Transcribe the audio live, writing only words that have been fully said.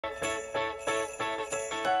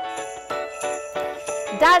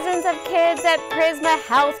Dozens of kids at Prisma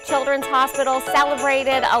Health Children's Hospital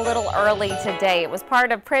celebrated a little early today. It was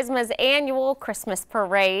part of Prisma's annual Christmas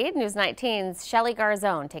parade. News 19's Shelly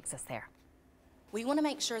Garzone takes us there. We want to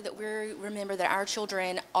make sure that we remember that our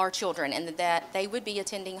children are children and that they would be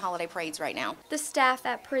attending holiday parades right now. The staff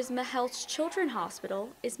at Prisma Health's Children's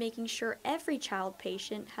Hospital is making sure every child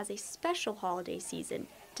patient has a special holiday season,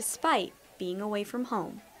 despite being away from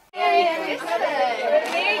home. Merry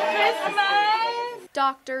Christmas!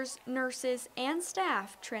 Doctors, nurses, and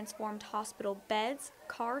staff transformed hospital beds,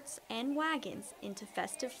 carts, and wagons into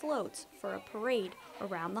festive floats for a parade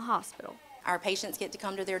around the hospital. Our patients get to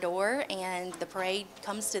come to their door and the parade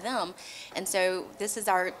comes to them. And so this is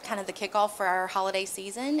our kind of the kickoff for our holiday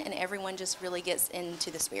season, and everyone just really gets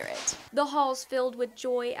into the spirit. The halls filled with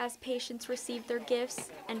joy as patients received their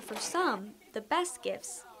gifts, and for some, the best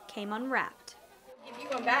gifts came unwrapped. Give you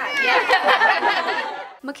one back. Yeah.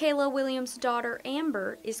 Michaela Williams' daughter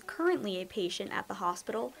Amber is currently a patient at the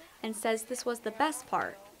hospital and says this was the best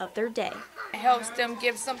part of their day. It helps them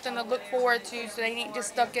give something to look forward to so they ain't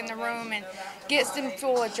just stuck in the room, and gets them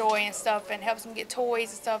full of joy and stuff, and helps them get toys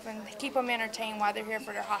and stuff and keep them entertained while they're here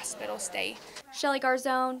for their hospital stay. Shelly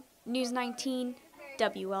Garzone, News 19,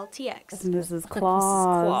 WLTX. Mrs.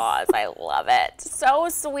 Claus. I love it. So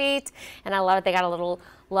sweet. And I love it. They got a little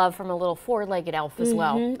love from a little four-legged elf as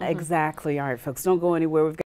well. Exactly. All right, folks, don't go anywhere. We've got